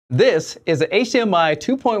This is an HDMI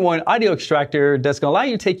 2.1 audio extractor that's going to allow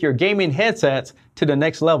you to take your gaming headsets to the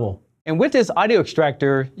next level. And with this audio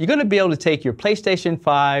extractor, you're going to be able to take your PlayStation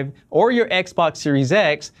 5 or your Xbox Series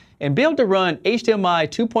X and be able to run HDMI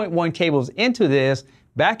 2.1 cables into this,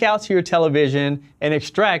 back out to your television, and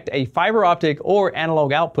extract a fiber optic or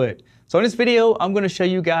analog output. So in this video, I'm going to show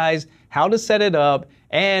you guys how to set it up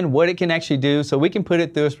and what it can actually do so we can put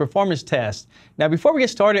it through its performance test. Now, before we get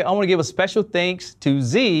started, I want to give a special thanks to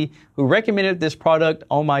Z, who recommended this product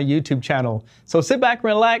on my YouTube channel. So sit back and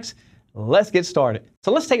relax. Let's get started.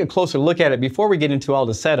 So let's take a closer look at it before we get into all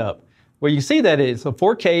the setup. Well, you see that it's a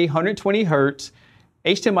 4K 120Hz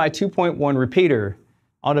HDMI 2.1 repeater.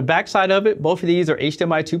 On the back side of it, both of these are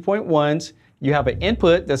HDMI 2.1s. You have an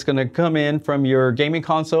input that's going to come in from your gaming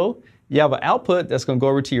console. You have an output that's going to go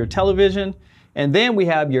over to your television. And then we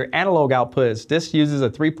have your analog outputs. This uses a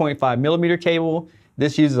 3.5 millimeter cable.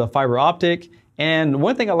 This uses a fiber optic. And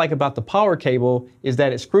one thing I like about the power cable is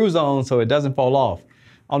that it screws on so it doesn't fall off.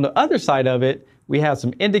 On the other side of it, we have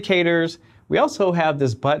some indicators. We also have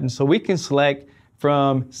this button so we can select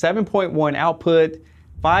from 7.1 output,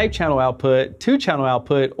 5-channel output, 2-channel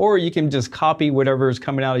output, or you can just copy whatever is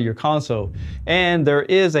coming out of your console. And there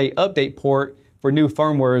is an update port for new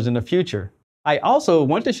firmwares in the future. I also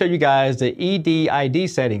want to show you guys the EDID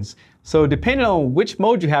settings. So depending on which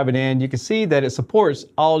mode you have it in, you can see that it supports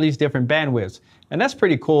all these different bandwidths. And that's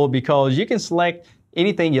pretty cool because you can select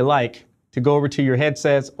anything you like to go over to your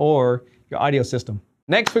headsets or your audio system.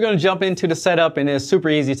 Next, we're going to jump into the setup, and it's super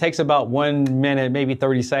easy. It takes about 1 minute, maybe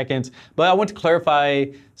 30 seconds. But I want to clarify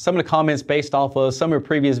some of the comments based off of some of the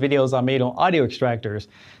previous videos I made on audio extractors.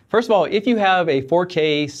 First of all, if you have a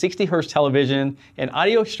 4K 60 Hz television, an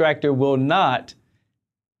audio extractor will not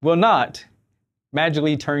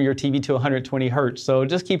magically turn your TV to 120 Hz. So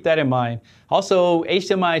just keep that in mind. Also,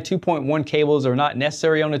 HDMI 2.1 cables are not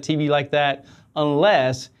necessary on a TV like that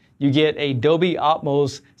unless you get a Dolby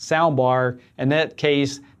Atmos soundbar. In that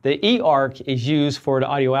case, the eARC is used for the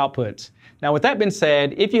audio outputs. Now, with that being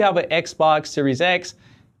said, if you have an Xbox Series X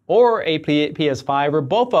or a PS5 or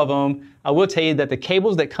both of them, I will tell you that the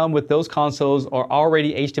cables that come with those consoles are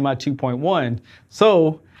already HDMI 2.1.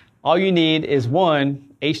 So all you need is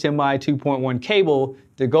one HDMI 2.1 cable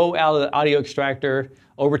to go out of the audio extractor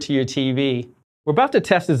over to your TV. We're about to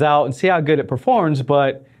test this out and see how good it performs,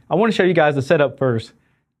 but I want to show you guys the setup first.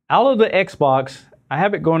 Out of the Xbox, I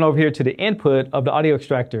have it going over here to the input of the audio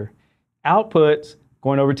extractor. Outputs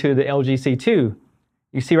going over to the LGC2.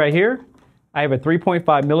 You see right here, I have a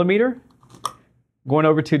 3.5 millimeter going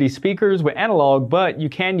over to these speakers with analog, but you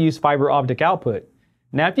can use fiber optic output.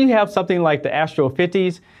 Now, if you have something like the Astro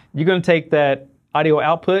 50s, you're going to take that audio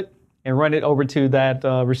output and run it over to that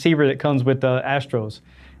receiver that comes with the Astros.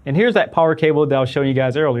 And here's that power cable that I was showing you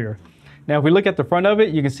guys earlier. Now, if we look at the front of it,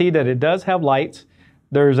 you can see that it does have lights.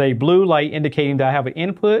 There's a blue light indicating that I have an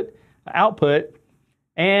input, output,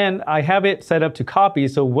 and I have it set up to copy,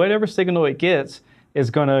 so whatever signal it gets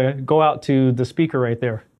is going to go out to the speaker right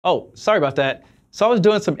there. Oh, sorry about that. So I was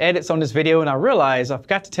doing some edits on this video and I realized I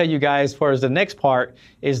forgot to tell you guys as far as the next part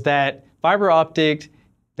is that fiber optic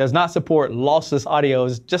does not support lossless audio.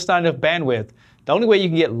 It's just not enough bandwidth. The only way you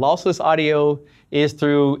can get lossless audio is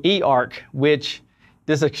through eARC, which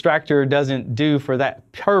this extractor doesn't do for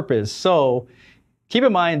that purpose. So keep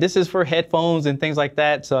in mind, this is for headphones and things like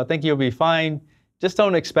that, so I think you'll be fine. Just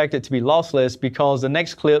don't expect it to be lossless because the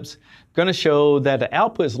next clip's going to show that the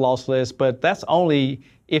output is lossless, but that's only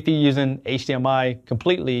if you're using HDMI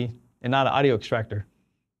completely and not an audio extractor.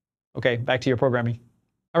 Okay, back to your programming.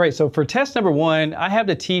 All right, so for test number 1, I have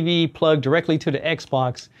the TV plugged directly to the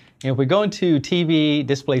Xbox. And if we go into TV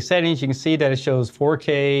display settings, you can see that it shows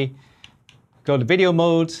 4K. Go to video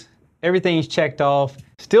modes, everything's checked off.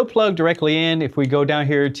 Still plugged directly in. If we go down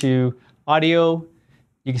here to audio,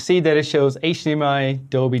 you can see that it shows HDMI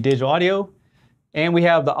Dolby Digital Audio. And we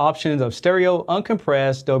have the options of stereo,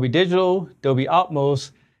 uncompressed, Dolby Digital, Dolby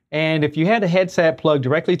Atmos. And if you had a headset plugged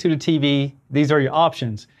directly to the TV, these are your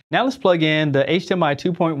options. Now let's plug in the HDMI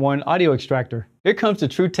 2.1 audio extractor. Here comes the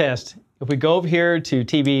true test. If we go over here to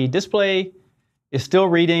TV display, it's still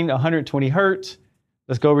reading 120 Hz.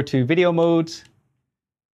 Let's go over to video modes.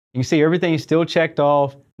 You can see everything's still checked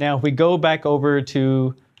off. Now, if we go back over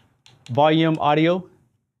to volume audio,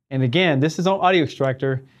 and again, this is on audio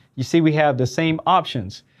extractor, you see we have the same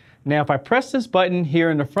options. Now, if I press this button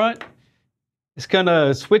here in the front, it's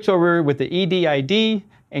gonna switch over with the EDID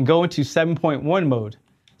and go into 7.1 mode.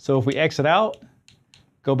 So if we exit out,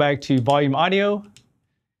 go back to volume audio.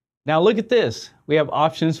 Now look at this. We have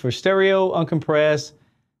options for stereo, uncompressed,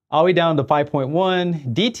 all the way down to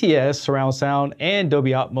 5.1, DTS surround sound, and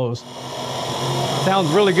Dolby Atmos.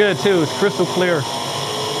 Sounds really good too, it's crystal clear.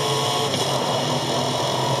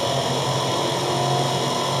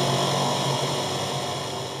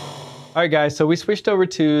 All right guys, so we switched over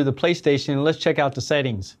to the PlayStation. Let's check out the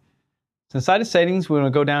settings. So inside the settings, we're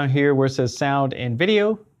gonna go down here where it says sound and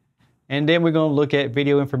video, and then we're gonna look at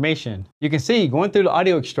video information. You can see going through the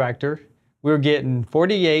audio extractor, we're getting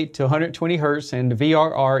 48 to 120 Hertz and the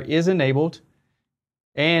VRR is enabled,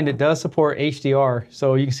 and it does support HDR.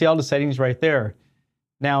 So you can see all the settings right there.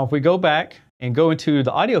 Now, if we go back and go into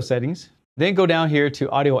the audio settings, then go down here to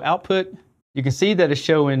audio output, you can see that it's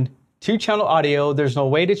showing 2-channel audio. There's no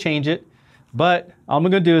way to change it, but all I'm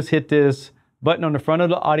gonna do is hit this button on the front of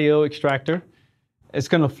the audio extractor. It's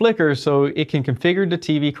gonna flicker so it can configure the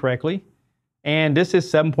TV correctly. And this is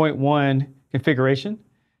 7.1 configuration.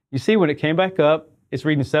 You see when it came back up, it's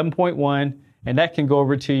reading 7.1, and that can go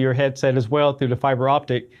over to your headset as well through the fiber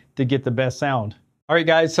optic to get the best sound. All right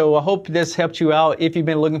guys, so I hope this helped you out. If you've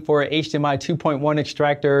been looking for an HDMI 2.1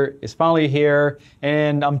 extractor, it's finally here,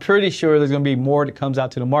 and I'm pretty sure there's gonna be more that comes out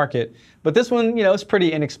to the market. But this one, you know, it's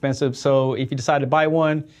pretty inexpensive, so if you decide to buy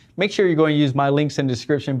one, make sure you're going to use my links in the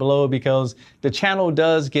description below, because the channel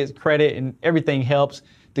does get credit and everything helps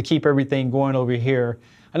to keep everything going over here.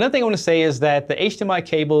 Another thing I want to say is that the HDMI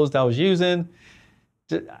cables that I was using,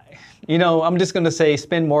 you know, I'm just going to say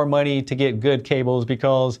spend more money to get good cables,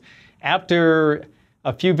 because after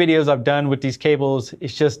a few videos I've done with these cables,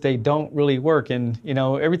 it's just they don't really work. And, you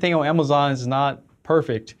know, everything on Amazon is not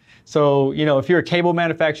perfect. So, you know, if you're a cable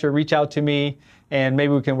manufacturer, reach out to me and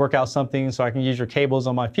maybe we can work out something so I can use your cables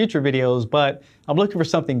on my future videos. But I'm looking for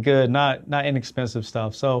something good, not inexpensive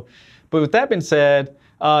stuff. So, but with that being said,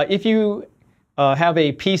 if you have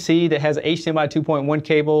a PC that has an HDMI 2.1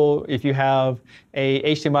 cable, if you have a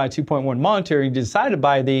HDMI 2.1 monitor, you decide to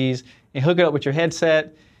buy these and hook it up with your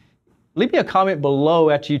headset, leave me a comment below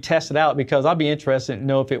after you test it out, because I'll be interested to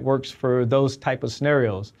know if it works for those type of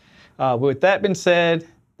scenarios. With that being said,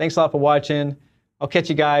 thanks a lot for watching. I'll catch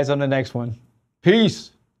you guys on the next one.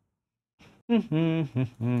 Peace. Next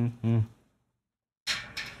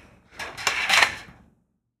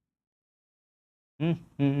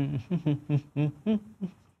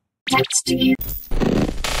to you.